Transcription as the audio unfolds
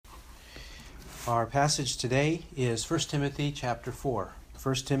Our passage today is 1 Timothy chapter 4.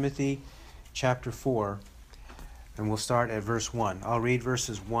 1 Timothy chapter 4, and we'll start at verse 1. I'll read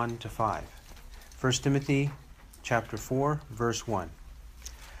verses 1 to 5. 1 Timothy chapter 4, verse 1.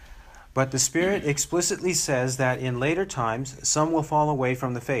 But the Spirit explicitly says that in later times some will fall away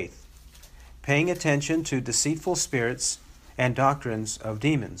from the faith, paying attention to deceitful spirits and doctrines of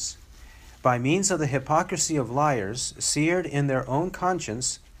demons, by means of the hypocrisy of liars, seared in their own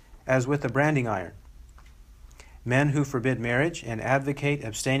conscience as with a branding iron. Men who forbid marriage and advocate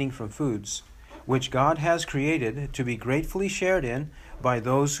abstaining from foods, which God has created to be gratefully shared in by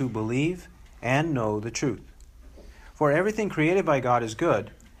those who believe and know the truth. For everything created by God is good,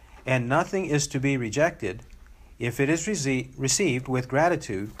 and nothing is to be rejected if it is received with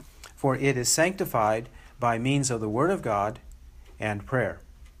gratitude, for it is sanctified by means of the Word of God and prayer.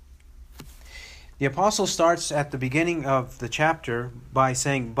 The apostle starts at the beginning of the chapter by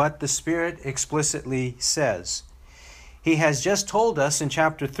saying, but the Spirit explicitly says. He has just told us in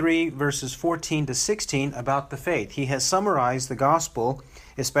chapter 3, verses 14 to 16 about the faith. He has summarized the gospel,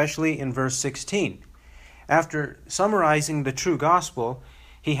 especially in verse 16. After summarizing the true gospel,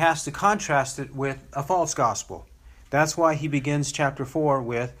 he has to contrast it with a false gospel. That's why he begins chapter 4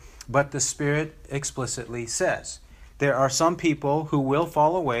 with, but the Spirit explicitly says. There are some people who will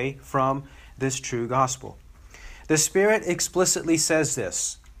fall away from this true gospel. The Spirit explicitly says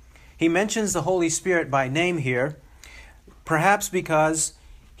this. He mentions the Holy Spirit by name here, perhaps because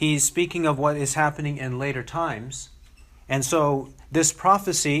he's speaking of what is happening in later times. And so this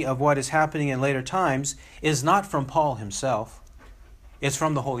prophecy of what is happening in later times is not from Paul himself. It's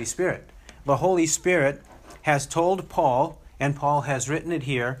from the Holy Spirit. The Holy Spirit has told Paul, and Paul has written it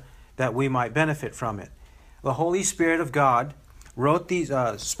here, that we might benefit from it. The Holy Spirit of God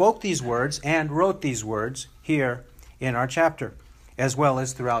spoke these words and wrote these words here in our chapter, as well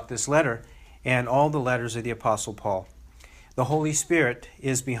as throughout this letter and all the letters of the Apostle Paul. The Holy Spirit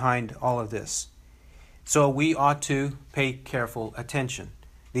is behind all of this. So we ought to pay careful attention.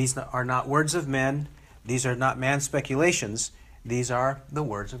 These are not words of men. These are not man's speculations. These are the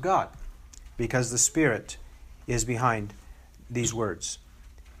words of God, because the Spirit is behind these words.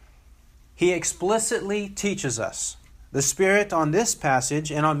 He explicitly teaches us. The Spirit on this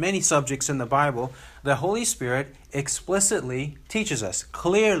passage and on many subjects in the Bible, the Holy Spirit explicitly teaches us,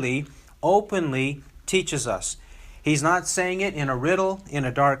 clearly, openly teaches us. He's not saying it in a riddle, in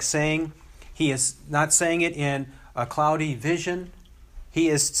a dark saying. He is not saying it in a cloudy vision. He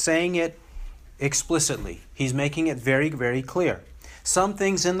is saying it explicitly. He's making it very, very clear. Some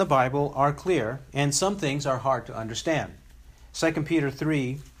things in the Bible are clear, and some things are hard to understand. 2 Peter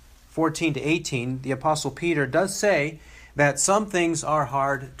 3, 14 to 18, the Apostle Peter does say that some things are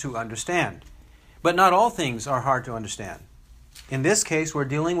hard to understand, but not all things are hard to understand. In this case, we're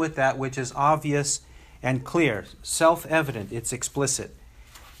dealing with that which is obvious and clear, self-evident, it's explicit.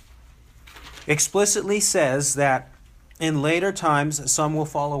 Explicitly says that in later times some will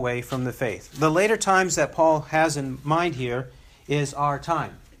fall away from the faith. The later times that Paul has in mind here is our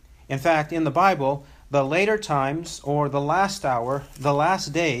time. In fact, in the Bible, the later times, or the last hour, the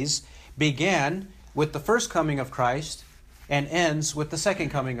last days, began with the first coming of Christ and ends with the second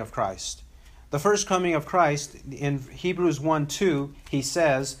coming of Christ. The first coming of Christ, in Hebrews 1:2, he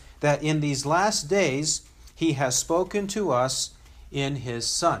says that in these last days he has spoken to us in his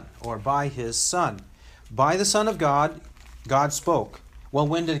Son, or by his Son. By the Son of God, God spoke. Well,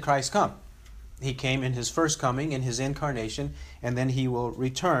 when did Christ come? He came in his first coming, in his incarnation, and then he will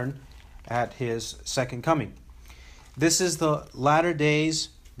return at his second coming. This is the latter days,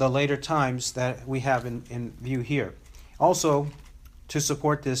 the later times that we have in view here. Also, to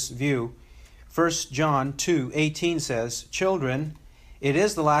support this view, 1 John 2:18 says, children, it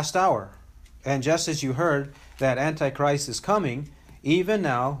is the last hour. And just as you heard that Antichrist is coming, even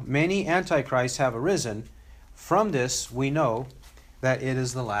now many Antichrists have arisen. From this we know that it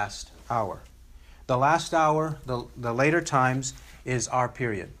is the last hour. The last hour, the later times, is our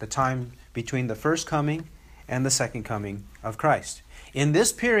period, the time between the first coming and the second coming of Christ. In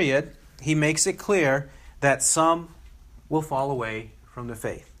this period, he makes it clear that some will fall away from the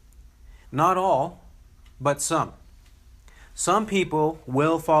faith. Not all, but some. Some people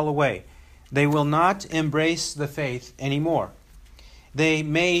will fall away. They will not embrace the faith anymore. They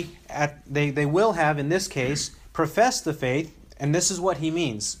will have, in this case, professed the faith, and this is what he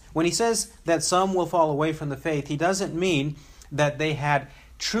means. When he says that some will fall away from the faith, he doesn't mean that they had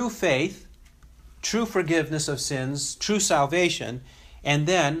true faith, true forgiveness of sins, true salvation, and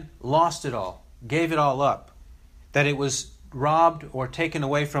then lost it all, gave it all up, that it was robbed or taken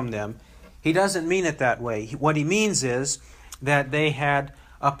away from them. He doesn't mean it that way. What he means is that they had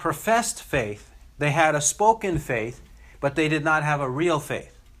a professed faith They had a spoken faith, but they did not have a real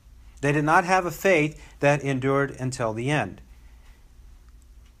faith. They did not have a faith that endured until the end.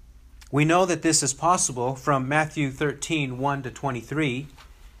 We know that this is possible from Matthew 13, 1 to 23,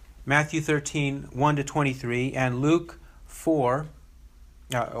 Matthew 13, 1 to 23, and Luke 4,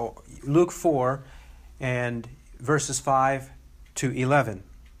 and verses 5 to 11.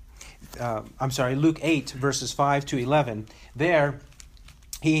 Luke 8, verses 5 to 11. There,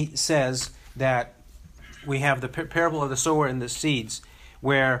 he says that we have the parable of the sower and the seeds,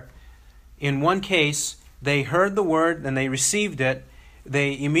 where in one case, they heard the word and they received it.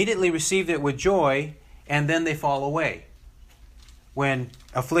 They immediately received it with joy, and then they fall away. When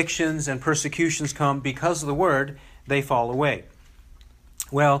afflictions and persecutions come because of the word, they fall away.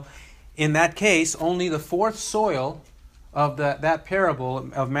 Well, in that case, only the fourth soil of that parable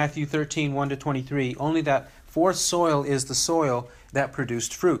of Matthew 13, 1 to 23, only that fourth soil is the soil that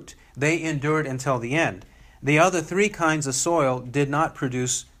produced fruit. They endured until the end. The other three kinds of soil did not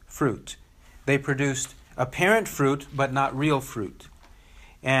produce fruit. They produced apparent fruit, but not real fruit.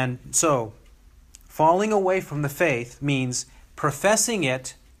 And so, falling away from the faith means professing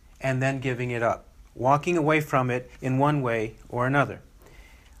it and then giving it up, walking away from it in one way or another.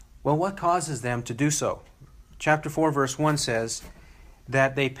 Well, what causes them to do so? Chapter 4, verse 1 says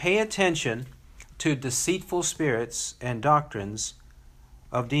that they pay attention to deceitful spirits and doctrines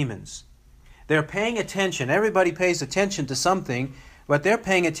of demons. They're paying attention. Everybody pays attention to something, but they're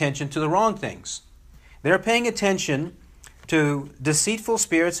paying attention to the wrong things. They're paying attention to deceitful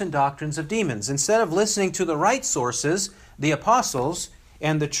spirits and doctrines of demons. Instead of listening to the right sources, the apostles,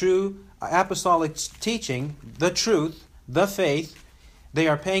 and the true apostolic teaching, the truth, the faith, they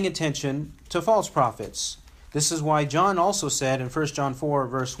are paying attention to false prophets. This is why John also said in 1 John 4,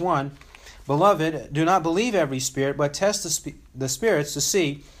 verse 1, "Beloved, do not believe every spirit, but test the spirits to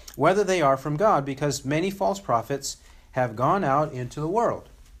see whether they are from God, because many false prophets have gone out into the world."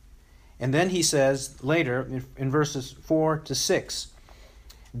 And then he says later in verses 4 to 6,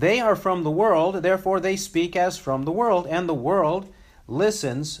 "They are from the world, therefore they speak as from the world, and the world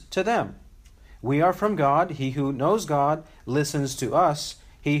listens to them. We are from God. He who knows God listens to us.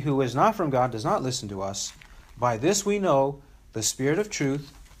 He who is not from God does not listen to us. By this we know the spirit of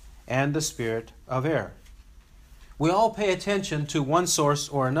truth and the spirit of error." We all pay attention to one source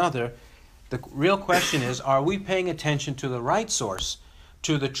or another. The real question is, are we paying attention to the right source,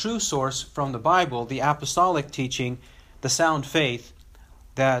 to the true source from the Bible, the apostolic teaching, the sound faith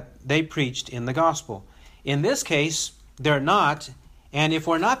that they preached in the gospel? In this case, they're not. And if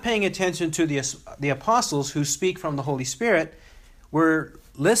we're not paying attention to the apostles who speak from the Holy Spirit, we're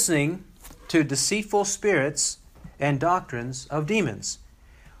listening to deceitful spirits and doctrines of demons.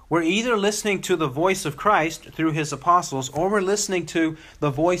 We're either listening to the voice of Christ through his apostles, or we're listening to the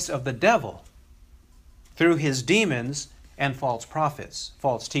voice of the devil through his demons and false prophets,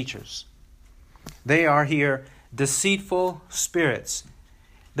 false teachers. They are here deceitful spirits.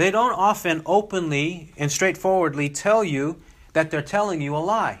 They don't often openly and straightforwardly tell you that they're telling you a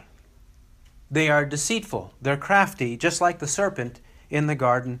lie. They are deceitful. They're crafty, just like the serpent in the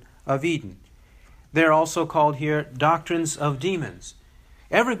Garden of Eden. They're also called here doctrines of demons.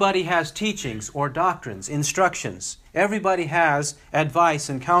 Everybody has teachings or doctrines, instructions. Everybody has advice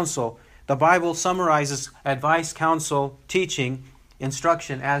and counsel. The Bible summarizes advice, counsel, teaching,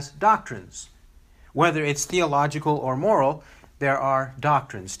 instruction as doctrines. Whether it's theological or moral, there are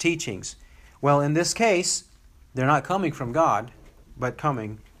doctrines, teachings. Well, in this case, they're not coming from God, but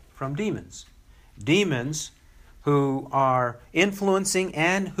coming from demons. Demons who are influencing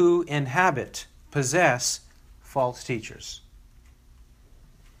and who inhabit, possess false teachers.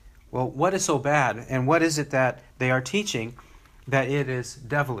 Well, what is so bad, and what is it that they are teaching that it is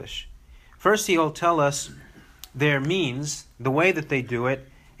devilish? First, he'll tell us their means, the way that they do it,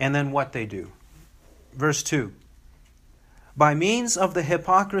 and then what they do. Verse 2, "By means of the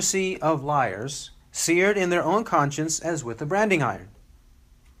hypocrisy of liars, seared in their own conscience as with a branding iron."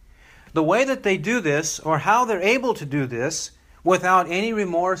 The way that they do this, or how they're able to do this, without any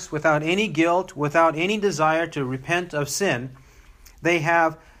remorse, without any guilt, without any desire to repent of sin, they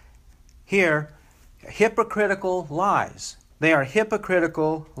have here hypocritical lies. They are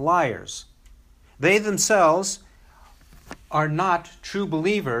hypocritical liars. They themselves are not true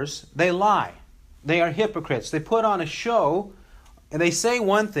believers. They lie. They are hypocrites. They put on a show, and they say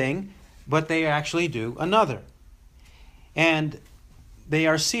one thing, but they actually do another. And they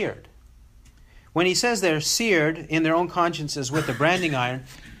are seared. When he says they're seared in their own consciences with a branding iron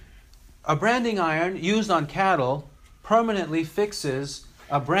used on cattle permanently fixes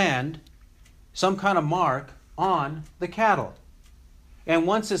a brand, some kind of mark, on the cattle. And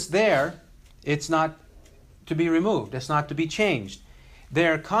once it's there, It's not to be removed. It's not to be changed.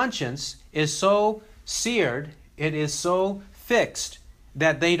 Their conscience is so seared, it is so fixed,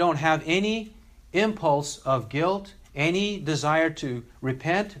 that they don't have any impulse of guilt, any desire to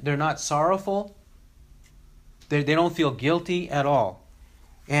repent. They're not sorrowful. They don't feel guilty at all.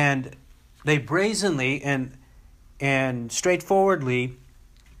 And they brazenly and straightforwardly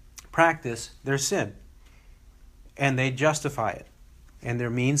practice their sin. And they justify it. And their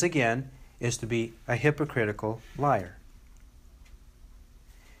means, again, is to be a hypocritical liar.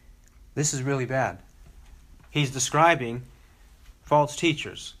 This is really bad. He's describing false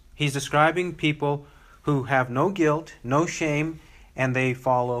teachers. He's describing people who have no guilt, no shame, and they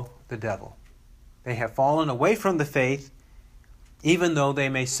follow the devil. They have fallen away from the faith, even though they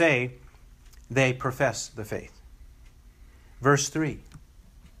may say they profess the faith. Verse 3.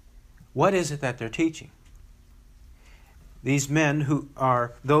 What is it that they're teaching? These men who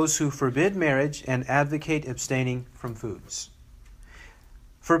are those who forbid marriage and advocate abstaining from foods.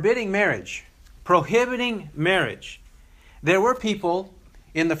 Forbidding marriage, prohibiting marriage. There were people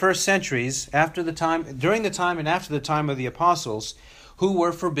in the first centuries, during the time and after the time of the apostles, who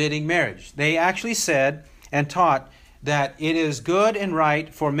were forbidding marriage. They actually said and taught that it is good and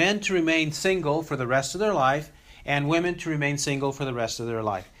right for men to remain single for the rest of their life and women to remain single for the rest of their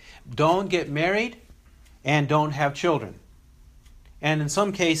life. Don't get married and don't have children. And in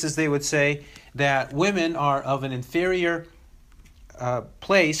some cases they would say that women are of an inferior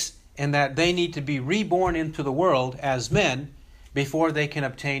place and that they need to be reborn into the world as men before they can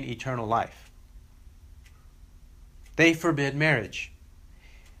obtain eternal life. They forbid marriage.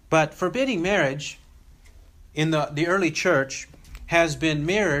 But forbidding marriage in the early church has been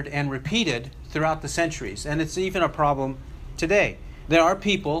mirrored and repeated throughout the centuries, and it's even a problem today. There are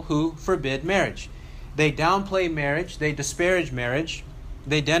people who forbid marriage. They downplay marriage, they disparage marriage,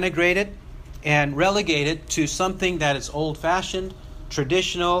 they denigrate it and relegate it to something that is old-fashioned,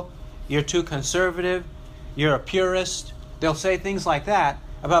 traditional, you're too conservative, you're a purist. They'll say things like that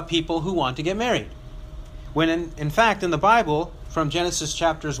about people who want to get married. When in fact in the Bible, from Genesis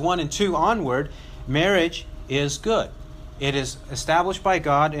chapters 1 and 2 onward, marriage is good. It is established by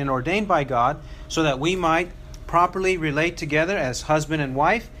God and ordained by God so that we might properly relate together as husband and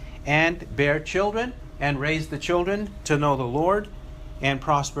wife and bear children and raise the children to know the Lord and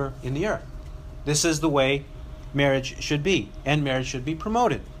prosper in the earth. This is the way marriage should be, and marriage should be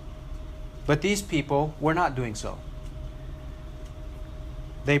promoted. But these people were not doing so.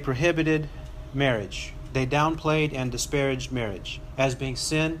 They prohibited marriage. They downplayed and disparaged marriage as being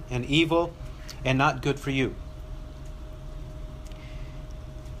sin and evil and not good for you.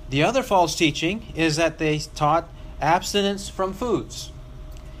 The other false teaching is that they taught abstinence from foods.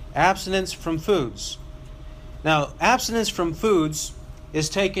 Abstinence from foods. Now, abstinence from foods is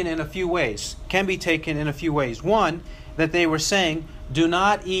taken in a few ways, can be taken in a few ways. One, that they were saying, do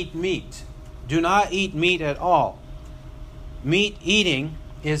not eat meat. Do not eat meat at all. Meat eating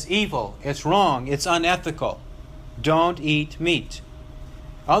is evil. It's wrong. It's unethical. Don't eat meat.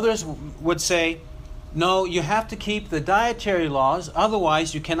 Others would say, no, you have to keep the dietary laws,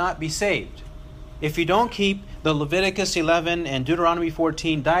 otherwise you cannot be saved. If you don't keep the Leviticus 11 and Deuteronomy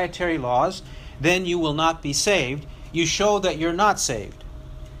 14 dietary laws, then you will not be saved. You show that you're not saved.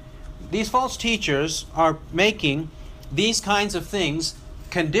 These false teachers are making these kinds of things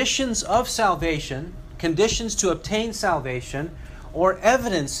conditions of salvation, conditions to obtain salvation, or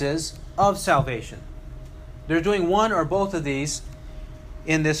evidences of salvation. They're doing one or both of these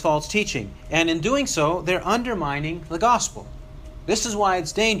in this false teaching. And in doing so, they're undermining the gospel. This is why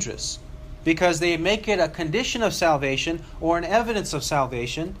it's dangerous, because they make it a condition of salvation or an evidence of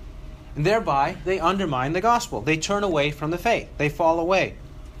salvation, and thereby they undermine the gospel. They turn away from the faith. They fall away.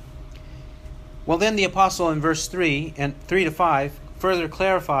 Well, then the apostle in verse 3 and 3 to 5 further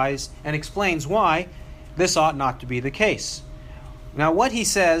clarifies and explains why this ought not to be the case. Now, what he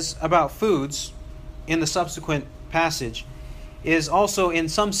says about foods in the subsequent passage is also in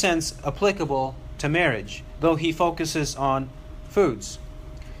some sense applicable to marriage, though he focuses on foods.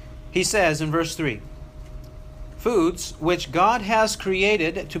 He says in verse 3, foods which God has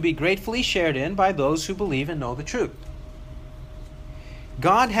created to be gratefully shared in by those who believe and know the truth.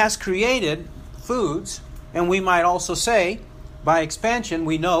 God has created foods, and we might also say, by expansion,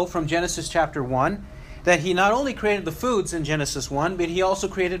 we know from Genesis chapter 1 that he not only created the foods in Genesis 1, but he also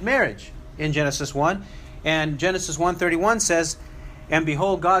created marriage in Genesis 1. And Genesis 1:31 says, and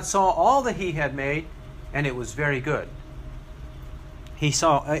behold, God saw all that he had made, and it was very good. He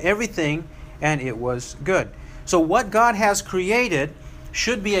saw everything, and it was good. So what God has created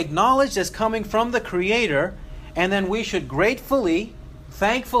should be acknowledged as coming from the Creator, and then we should gratefully,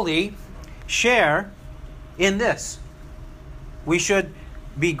 thankfully, share in this. We should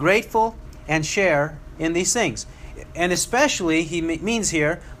be grateful and share in these things. And especially, he means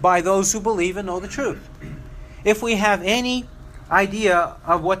here, by those who believe and know the truth. If we have any idea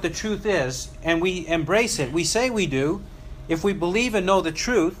of what the truth is, and we embrace it, we say we do, if we believe and know the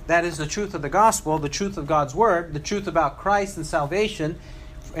truth, that is the truth of the gospel, the truth of God's word, the truth about Christ and salvation,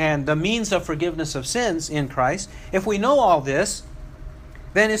 and the means of forgiveness of sins in Christ, if we know all this,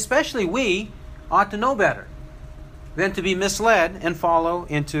 then especially we ought to know better than to be misled and follow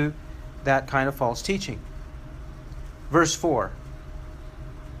into that kind of false teaching. Verse 4,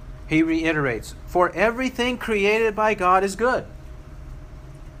 he reiterates, "For everything created by God is good."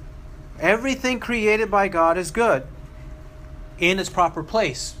 Everything created by God is good in its proper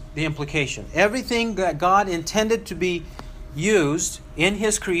place, the implication. Everything that God intended to be used in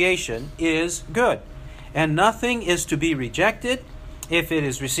His creation is good. And nothing is to be rejected if it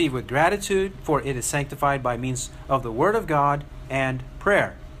is received with gratitude, for it is sanctified by means of the Word of God and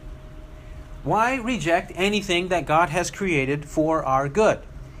prayer. Why reject anything that God has created for our good?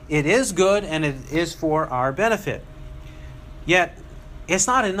 It is good and it is for our benefit. Yet, it's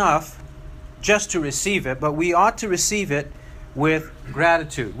not enough just to receive it, but we ought to receive it with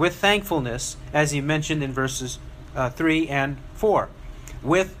gratitude, with thankfulness, as he mentioned in verses 3 and 4.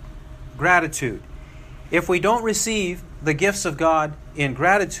 With gratitude. If we don't receive the gifts of God in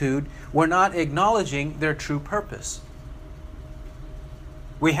gratitude, we're not acknowledging their true purpose.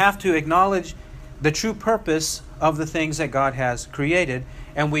 We have to acknowledge the true purpose of the things that God has created,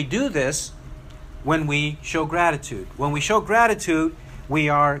 and we do this when we show gratitude. When we show gratitude, we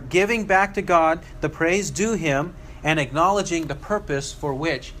are giving back to God the praise due Him and acknowledging the purpose for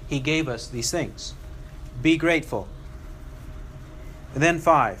which He gave us these things. Be grateful. And then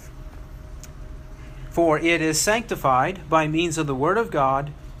 5. For it is sanctified by means of the Word of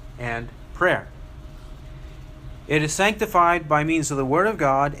God and prayer. It is sanctified by means of the Word of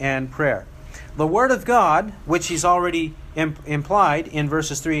God and prayer. The Word of God, which he's already implied in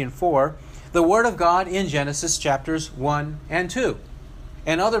verses 3 and 4, the Word of God in Genesis chapters 1 and 2,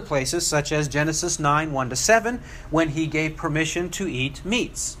 and other places such as Genesis 9, 1-7, when He gave permission to eat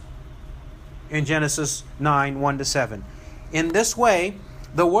meats. In Genesis 9, 1-7. In this way,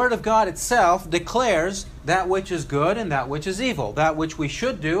 the Word of God itself declares that which is good and that which is evil, that which we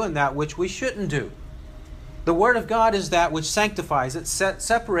should do and that which we shouldn't do. The Word of God is that which sanctifies it,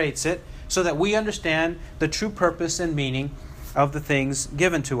 separates it, so that we understand the true purpose and meaning of the things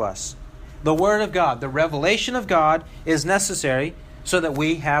given to us. The Word of God, the revelation of God, is necessary so that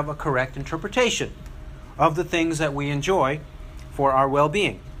we have a correct interpretation of the things that we enjoy for our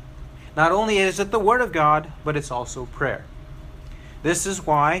well-being. Not only is it the Word of God, but it's also prayer. This is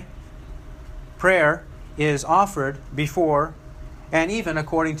why prayer is offered before and even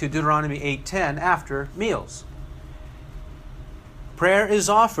according to Deuteronomy 8:10 after meals. Prayer is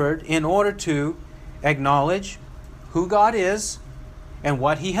offered in order to acknowledge who God is and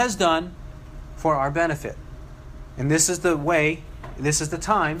what He has done for our benefit. And this is the way, this is the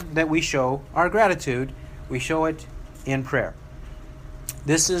time that we show our gratitude. We show it in prayer.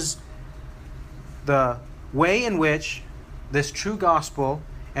 This is the way in which this true gospel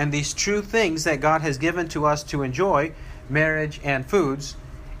and these true things that God has given to us to enjoy, marriage and foods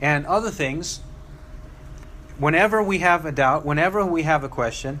and other things, whenever we have a doubt, whenever we have a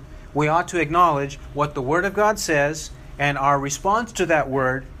question, we ought to acknowledge what the Word of God says and our response to that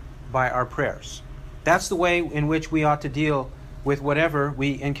Word by our prayers. That's the way in which we ought to deal with whatever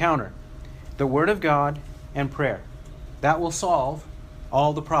we encounter. The Word of God and prayer. That will solve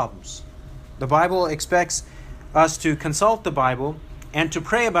all the problems. The Bible expects us to consult the Bible and to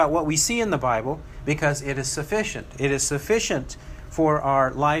pray about what we see in the Bible because it is sufficient. It is sufficient for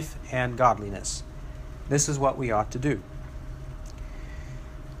our life and godliness. This is what we ought to do.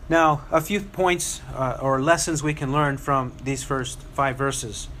 Now, a few points or lessons we can learn from these first 5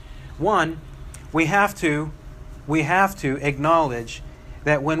 verses. One, we have to acknowledge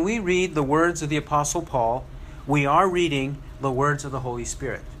that when we read the words of the Apostle Paul, we are reading the words of the Holy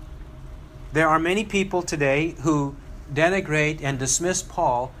Spirit. There are many people today who denigrate and dismiss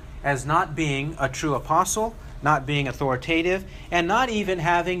Paul as not being a true apostle, not being authoritative, and not even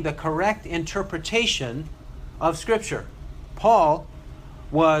having the correct interpretation of Scripture. Paul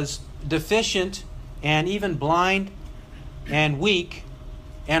was deficient and even blind and weak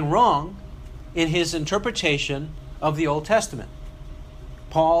and wrong in his interpretation of the Old Testament.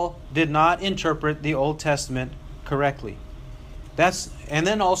 Paul did not interpret the Old Testament correctly. And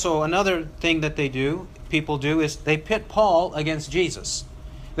then also another thing that people do is they pit Paul against Jesus.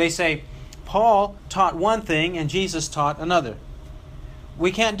 They say, Paul taught one thing and Jesus taught another.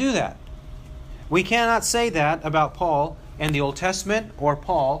 We can't do that. We cannot say that about Paul and the Old Testament or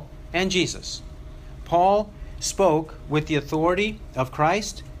Paul and Jesus. Paul spoke with the authority of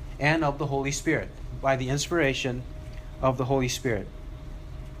Christ and of the Holy Spirit, by the inspiration of the Holy Spirit.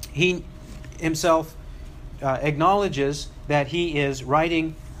 He himself acknowledges that he is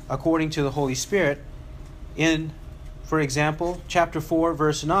writing according to the Holy Spirit. In, for example, chapter 4,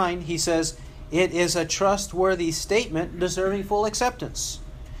 verse 9, he says, "It is a trustworthy statement deserving full acceptance."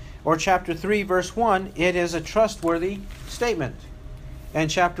 Or chapter 3, verse 1, "It is a trustworthy statement." And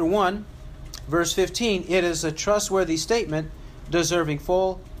chapter 1, verse 15, "It is a trustworthy statement deserving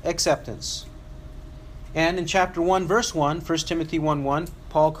full acceptance." And in chapter 1, verse 1, 1 Timothy 1:1,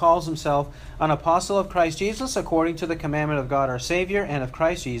 Paul calls himself an apostle of Christ Jesus according to the commandment of God our Savior and of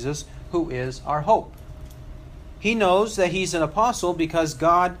Christ Jesus, who is our hope. He knows that he's an apostle because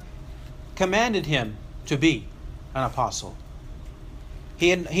God commanded him to be an apostle.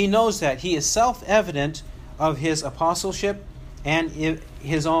 He knows that. He is self-evident of his apostleship and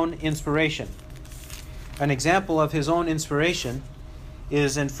his own inspiration. An example of his own inspiration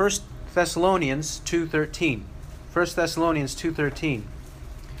is in 1 Thessalonians 2:13. 1 Thessalonians 2:13.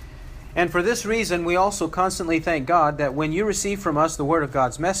 "And for this reason we also constantly thank God that when you received from us the word of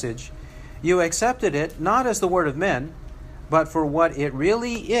God's message, you accepted it not as the word of men, but for what it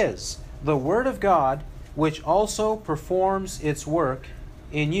really is, the word of God, which also performs its work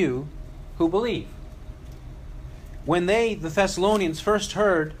in you who believe." When the Thessalonians, first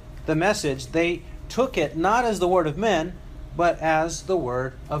heard the message, they took it not as the word of men, but as the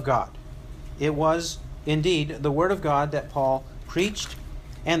word of God. It was indeed the word of God that Paul preached,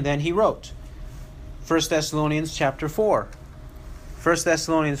 and then he wrote. 1 Thessalonians chapter 4. 1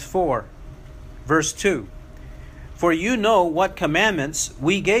 Thessalonians 4, verse 2. "For you know what commandments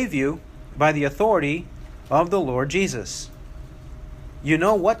we gave you by the authority of the Lord Jesus." You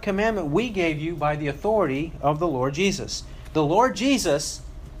know what commandment we gave you by the authority of the Lord Jesus. The Lord Jesus,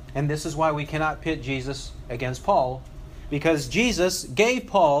 and this is why we cannot pit Jesus against Paul, because Jesus gave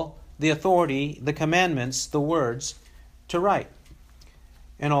Paul the authority, the commandments, the words to write.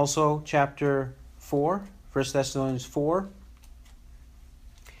 And also chapter 4, 1 Thessalonians 4,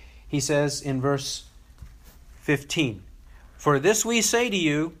 he says in verse 15, "For this we say to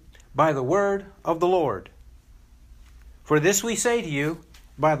you by the word of the Lord." For this we say to you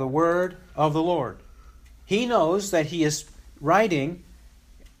by the word of the Lord. He knows that he is writing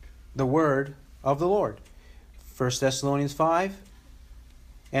the word of the Lord. 1 Thessalonians 5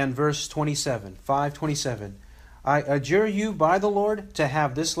 and verse 27. 5:27. "I adjure you by the Lord to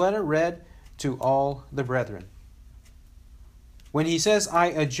have this letter read to all the brethren." When he says, "I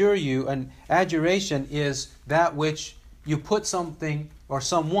adjure you," an adjuration is that which you put something or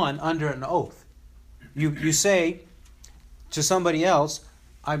someone under an oath. You say to somebody else,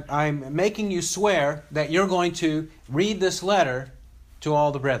 I'm making you swear that you're going to read this letter to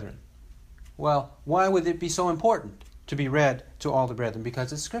all the brethren. Well, why would it be so important to be read to all the brethren?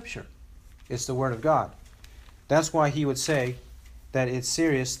 Because it's Scripture. It's the Word of God. That's why he would say that it's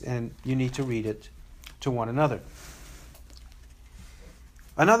serious and you need to read it to one another.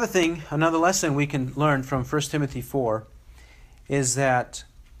 Another lesson we can learn from 1 Timothy 4 is that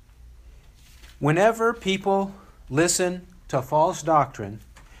whenever people listen to false doctrine,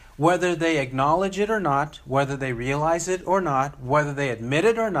 whether they acknowledge it or not, whether they realize it or not, whether they admit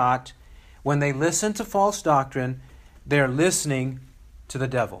it or not, when they listen to false doctrine, they're listening to the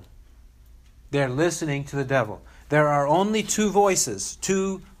devil. They're listening to the devil. There are only two voices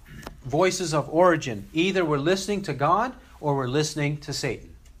of origin. Either we're listening to God or we're listening to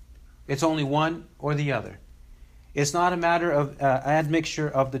Satan. It's only one or the other. It's not a matter of admixture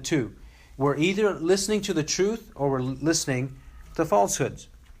of the two. We're either listening to the truth or we're listening to falsehoods.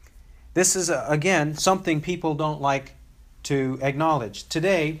 This is, again, something people don't like to acknowledge.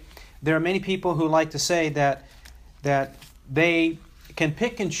 Today, there are many people who like to say that they can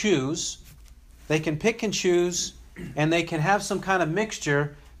pick and choose. They can pick and choose, and they can have some kind of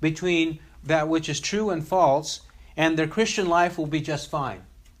mixture between that which is true and false, and their Christian life will be just fine.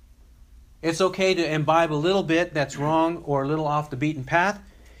 It's okay to imbibe a little bit that's wrong or a little off the beaten path.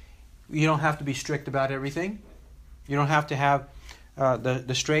 You don't have to be strict about everything. You don't have to have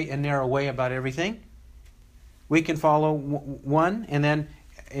the straight and narrow way about everything. We can follow one and then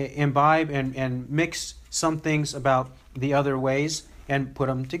imbibe and mix some things about the other ways and put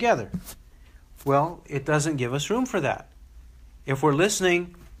them together. Well, it doesn't give us room for that. If we're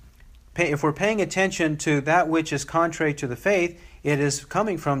listening, if we're paying attention to that which is contrary to the faith, it is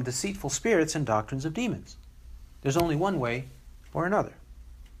coming from deceitful spirits and doctrines of demons. There's only one way or another.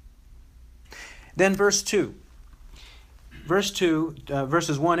 Then verse 2.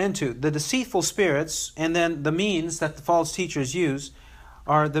 verses 1 and 2, the deceitful spirits and then the means that the false teachers use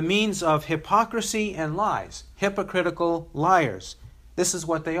are the means of hypocrisy and lies. Hypocritical liars. This is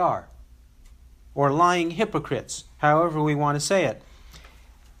what they are. Or lying hypocrites, however we want to say it.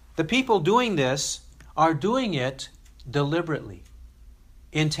 The people doing this are doing it deliberately,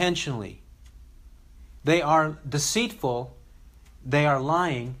 intentionally. They are deceitful, they are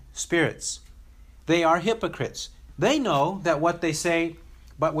lying spirits. They are hypocrites. They know that what they say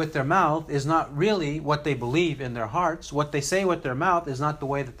but with their mouth is not really what they believe in their hearts. What they say with their mouth is not the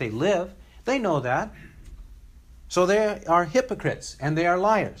way that they live. They know that. So they are hypocrites and they are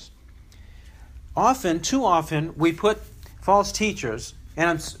liars. Too often, we put false teachers, and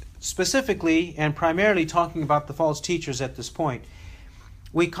I'm specifically and primarily talking about the false teachers at this point,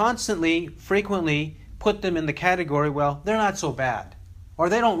 we frequently put them in the category, well, they're not so bad, or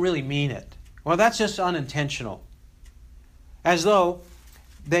they don't really mean it, or that's just unintentional. As though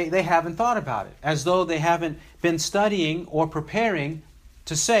they haven't thought about it, as though they haven't been studying or preparing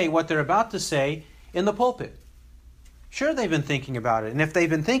to say what they're about to say in the pulpit. Sure, they've been thinking about it, and if they've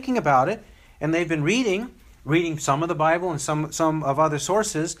been thinking about it, and they've been reading some of the Bible and some of other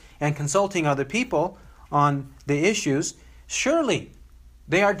sources and consulting other people on the issues, surely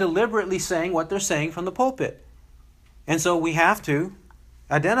they are deliberately saying what they're saying from the pulpit. And so we have to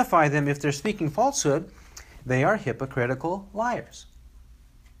identify them. If they're speaking falsehood, they are hypocritical liars.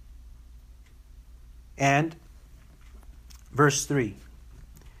 And verse 3,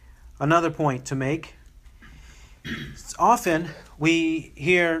 another point to make. Often we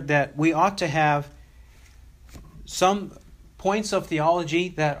hear that we ought to have some points of theology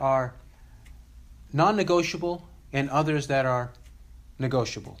that are non-negotiable and others that are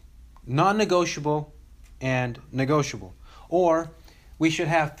negotiable. Non-negotiable and negotiable. Or we should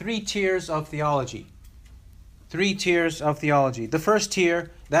have 3 tiers of theology. 3 tiers of theology. The first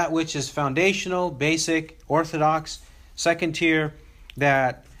tier, that which is foundational, basic, orthodox. Second tier,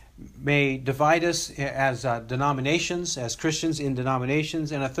 that may divide us as denominations, as Christians in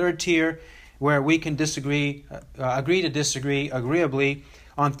denominations. And a third tier where we can agree to disagree agreeably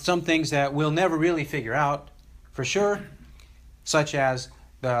on some things that we'll never really figure out for sure, such as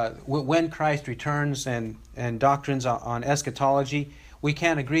when Christ returns and doctrines on eschatology. We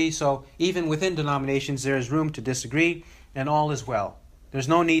can't agree, so even within denominations there is room to disagree, and all is well. There's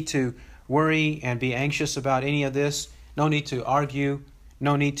no need to worry and be anxious about any of this, no need to argue,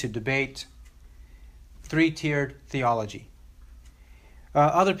 no need to debate. 3-tiered theology.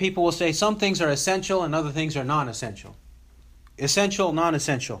 Other people will say some things are essential and other things are non-essential. Essential,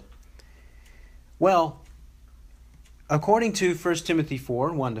 non-essential. Well, according to 1 Timothy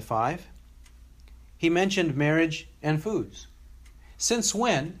 4, 1-5, he mentioned marriage and foods. Since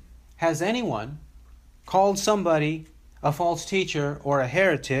when has anyone called somebody a false teacher or a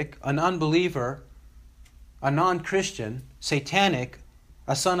heretic, an unbeliever, a non-Christian, satanic,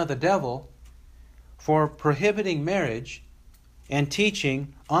 a son of the devil, for prohibiting marriage and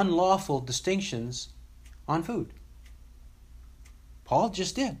teaching unlawful distinctions on food? Paul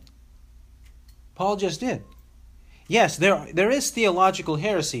just did. Paul just did. Yes, there is theological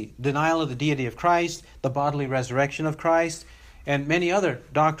heresy, denial of the deity of Christ, the bodily resurrection of Christ, and many other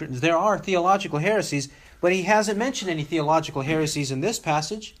doctrines. There are theological heresies, but he hasn't mentioned any theological heresies in this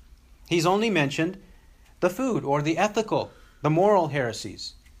passage. He's only mentioned the food or the ethical, the moral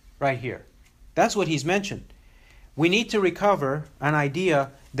heresies right here. That's what he's mentioned. We need to recover an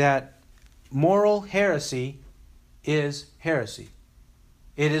idea that moral heresy is heresy.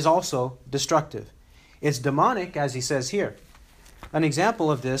 It is also destructive. It's demonic, as he says here. An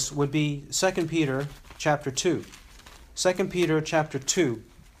example of this would be 2 Peter chapter 2. 2 Peter chapter 2.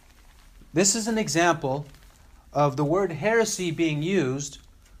 This is an example of the word heresy being used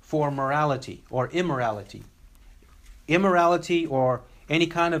for morality or immorality. Immorality or any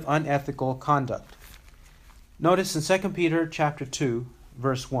kind of unethical conduct. Notice in 2 Peter chapter 2,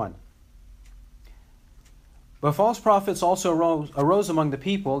 verse 1. But false prophets also arose among the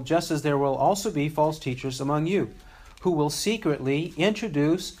people, just as there will also be false teachers among you, who will secretly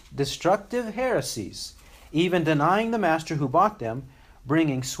introduce destructive heresies, even denying the master who bought them,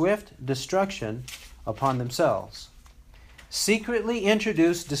 bringing swift destruction upon themselves. Secretly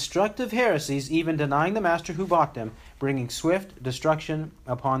introduce destructive heresies, even denying the master who bought them, bringing swift destruction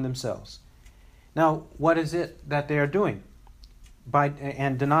upon themselves. Now, what is it that they are doing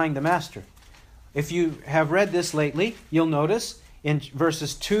and denying the master? If you have read this lately, you'll notice in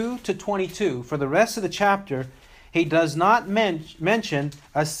verses 2 to 22, for the rest of the chapter, he does not mention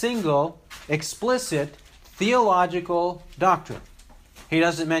a single explicit theological doctrine. He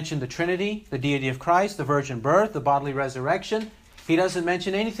doesn't mention the Trinity, the deity of Christ, the virgin birth, the bodily resurrection. He doesn't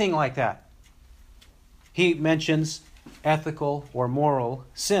mention anything like that. He mentions ethical or moral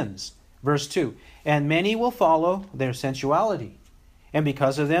sins. Verse 2, and many will follow their sensuality, and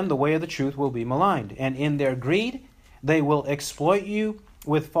because of them the way of the truth will be maligned. And in their greed they will exploit you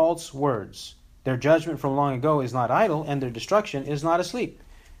with false words. Their judgment from long ago is not idle, and their destruction is not asleep.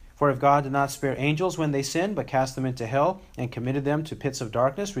 For if God did not spare angels when they sinned, but cast them into hell, and committed them to pits of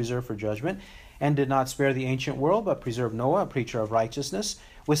darkness reserved for judgment, and did not spare the ancient world, but preserved Noah, a preacher of righteousness,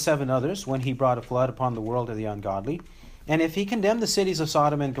 with 7 others, when he brought a flood upon the world of the ungodly. And if he condemned the cities of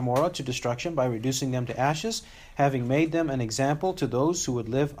Sodom and Gomorrah to destruction by reducing them to ashes, having made them an example to those who would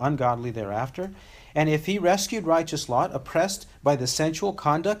live ungodly thereafter, and if he rescued righteous Lot, oppressed by the sensual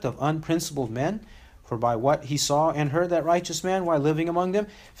conduct of unprincipled men, for by what he saw and heard that righteous man, while living among them,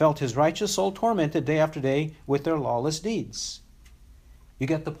 felt his righteous soul tormented day after day with their lawless deeds. You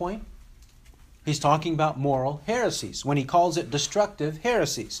get the point? He's talking about moral heresies when he calls it destructive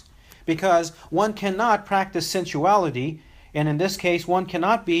heresies. Because one cannot practice sensuality, and in this case one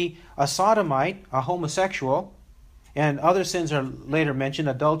cannot be a sodomite, a homosexual, and other sins are later mentioned.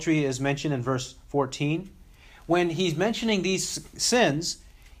 Adultery is mentioned in verse 14. When he's mentioning these sins,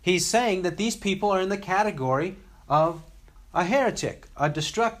 he's saying that these people are in the category of a heretic, a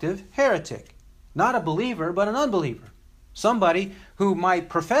destructive heretic. Not a believer, but an unbeliever. Somebody who might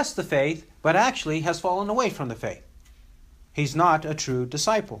profess the faith, but actually has fallen away from the faith. He's not a true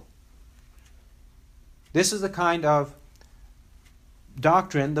disciple. This is the kind of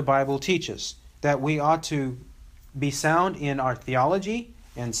doctrine the Bible teaches, that we ought to be sound in our theology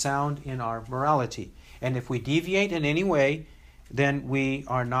and sound in our morality. And if we deviate in any way, then we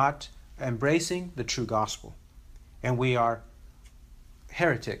are not embracing the true gospel. And we are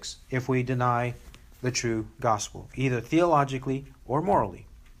heretics if we deny the true gospel, either theologically or morally.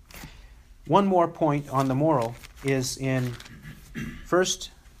 One more point on the moral is in 1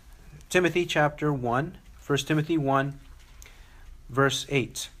 Timothy chapter 1, 1 Timothy 1, verse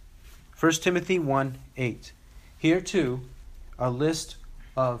 8. 1 Timothy 1, 8. Here too, a list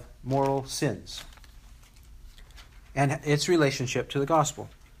of moral sins and its relationship to the gospel.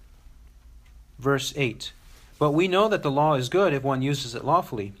 Verse 8. But we know that the law is good if one uses it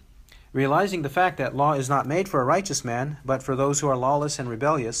lawfully, realizing the fact that law is not made for a righteous man, but for those who are lawless and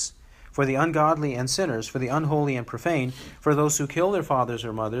rebellious, for the ungodly and sinners, for the unholy and profane, for those who kill their fathers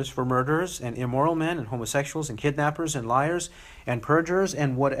or mothers, for murderers and immoral men and homosexuals and kidnappers and liars and perjurers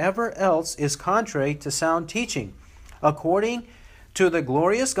and whatever else is contrary to sound teaching, according to the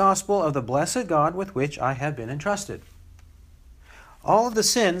glorious gospel of the blessed God with which I have been entrusted. All of the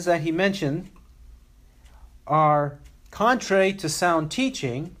sins that he mentioned are contrary to sound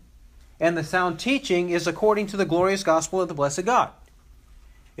teaching, and the sound teaching is according to the glorious gospel of the blessed God.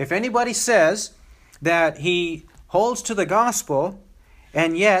 If anybody says that he holds to the gospel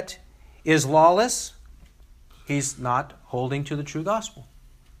and yet is lawless, he's not holding to the true gospel.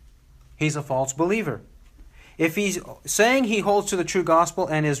 He's a false believer. If he's saying he holds to the true gospel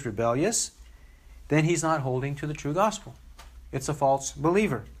and is rebellious, then he's not holding to the true gospel. It's a false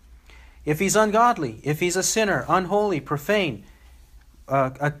believer. If he's ungodly, if he's a sinner, unholy, profane,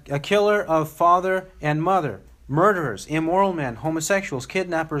 a killer of father and mother, murderers, immoral men, homosexuals,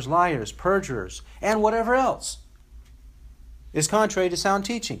 kidnappers, liars, perjurers, and whatever else is contrary to sound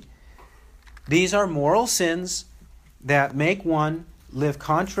teaching. These are moral sins that make one live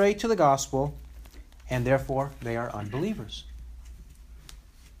contrary to the gospel, and therefore they are unbelievers.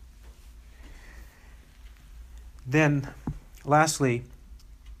 Then, lastly,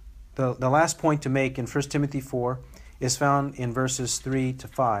 the last point to make in 1 Timothy 4 is found in verses 3 to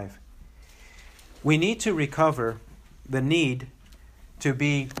 5. We need to recover the need to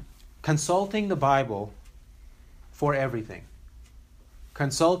be consulting the Bible for everything.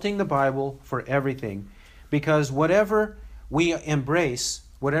 Consulting the Bible for everything. Because whatever we embrace,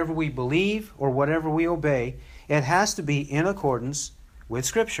 whatever we believe, or whatever we obey, it has to be in accordance with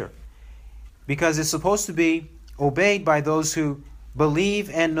Scripture. Because it's supposed to be obeyed by those who believe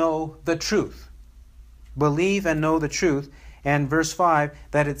and know the truth. Believe and know the truth. And verse 5,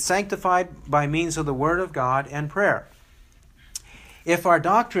 that it's sanctified by means of the Word of God and prayer. If our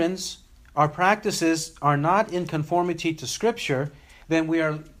doctrines, our practices are not in conformity to Scripture, then we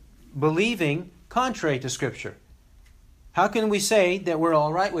are believing contrary to Scripture. How can we say that we're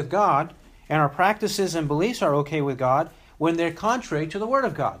all right with God and our practices and beliefs are okay with God when they're contrary to the Word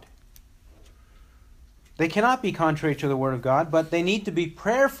of God? They cannot be contrary to the Word of God, but they need to be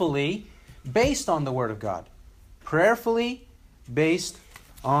prayerfully based on the Word of God. Prayerfully based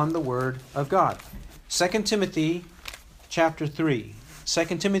on the Word of God. 2 Timothy chapter 3. 2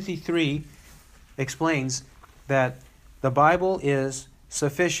 Timothy 3 explains that the Bible is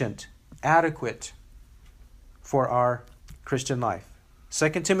sufficient, adequate for our Christian life.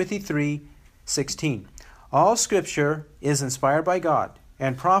 2 Timothy 3:16. All Scripture is inspired by God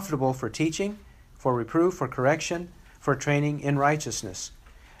and profitable for teaching, for reproof, for correction, for training in righteousness,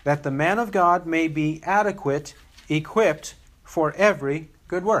 that the man of God may be adequate, equipped for every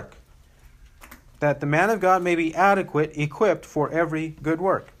good work. That the man of God may be adequate, equipped for every good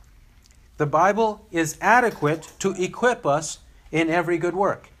work. The Bible is adequate to equip us in every good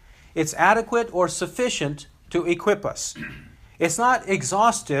work. It's adequate or sufficient to equip us. It's not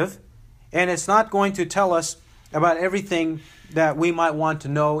exhaustive, and it's not going to tell us about everything that we might want to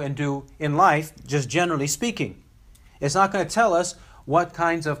know and do in life, just generally speaking. It's not going to tell us what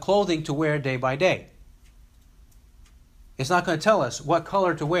kinds of clothing to wear day by day. It's not going to tell us what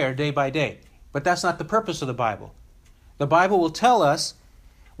color to wear day by day. But that's not the purpose of the Bible. The Bible will tell us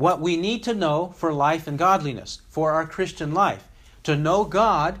what we need to know for life and godliness, for our Christian life, to know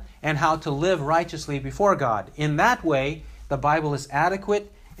God and how to live righteously before God. In that way, the Bible is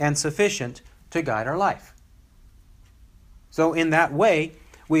adequate and sufficient to guide our life. So in that way,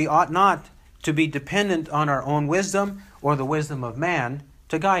 we ought not to be dependent on our own wisdom or the wisdom of man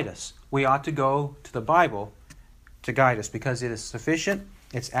to guide us. We ought to go to the Bible to guide us because it is sufficient,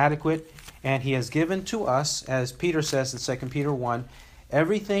 it's adequate, and He has given to us, as Peter says in 2 Peter 1,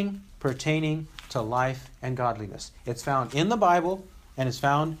 everything pertaining to life and godliness. It's found in the Bible, and it's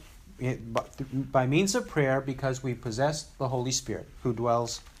found by means of prayer because we possess the Holy Spirit who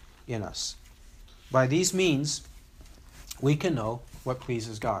dwells in us. By these means, we can know what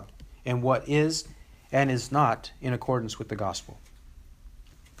pleases God and what is and is not in accordance with the gospel.